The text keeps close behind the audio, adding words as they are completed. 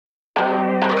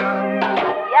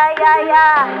I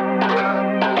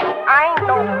ain't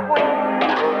no queen.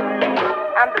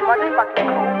 I'm the motherfucking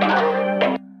Kobra.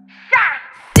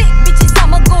 Sick bitches,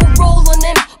 I'ma go roll on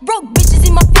them. Broke bitches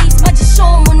in my face, I just show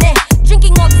 'em on that.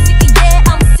 Drinking all the sicky, yeah,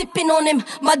 I'm sipping on them.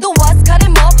 My doors cut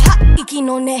him up, hot icky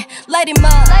on that. Light him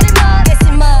up, guess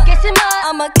him up.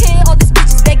 I'ma kill all these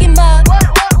bitches, beg him up.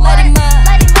 Light him up,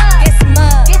 guess him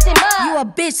up. You a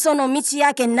bitch, so no michi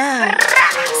I cannot.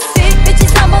 Sick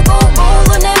bitches, I'ma go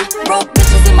roll on them. Broke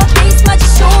bitches in my face, I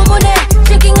just show 'em on that.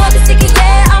 Drinking all the sicky,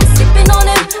 yeah, I'm sipping on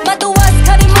them. My doors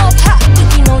cut him up, hot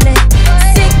icky on that.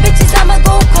 Sick bitches, I'ma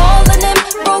go call on them.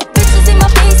 Broke bitches in my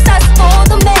face, I spoil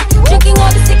them, man. Drinking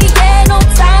all the sicky, yeah, no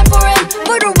time for him.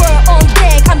 Put the world on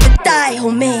deck, I'm the die,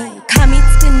 homie.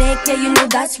 Kamitsuku, yeah, you know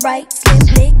that's right.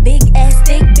 Slim, big ass,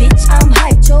 thick bitch, I'm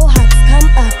hyped. Your hots come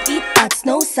up, eat thoughts,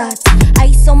 no socks.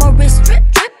 Ice on my wrist, drip,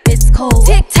 drip, it's cold.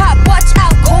 Tick tock, watch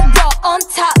out, Cobra on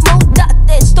top. Mo dot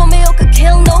this, don't make a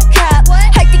kill, no cap.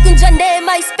 Hide kunjane,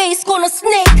 my space, gonna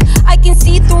snake. I can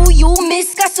see through you,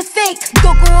 miss, got a fake.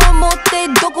 Doko o motte,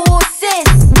 doko o sis.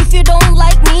 If you don't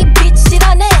like me, bitch,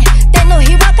 shirane. Then no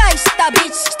hirakai shita,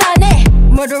 bitch, shitane.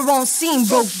 Murder on scene,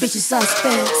 broke bitches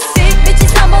suspect. Sick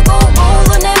bitches, I'ma go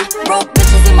roll on them. Broke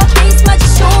bitches in my face, might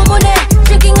just show 'em on that.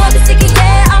 Drinking all the sicky,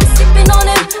 yeah, I'm sipping on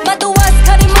them. My doors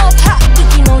cut him off, hot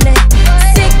icky on that.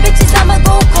 Sick bitches, I'ma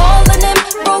go call on them.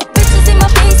 Broke bitches in my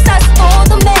face, I spoil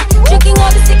them, man. Drinking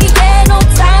all the sicky, yeah, no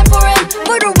time for him.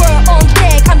 Put the world on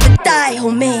deck, I'm the die,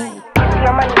 homie.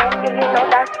 You're my nigga, you know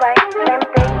that's right. Slim,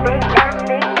 big ass,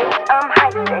 big bitch, I'm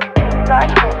hyped.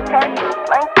 Sergeant, tattoo,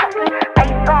 blank touch. I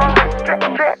used to on this drip,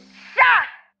 drip.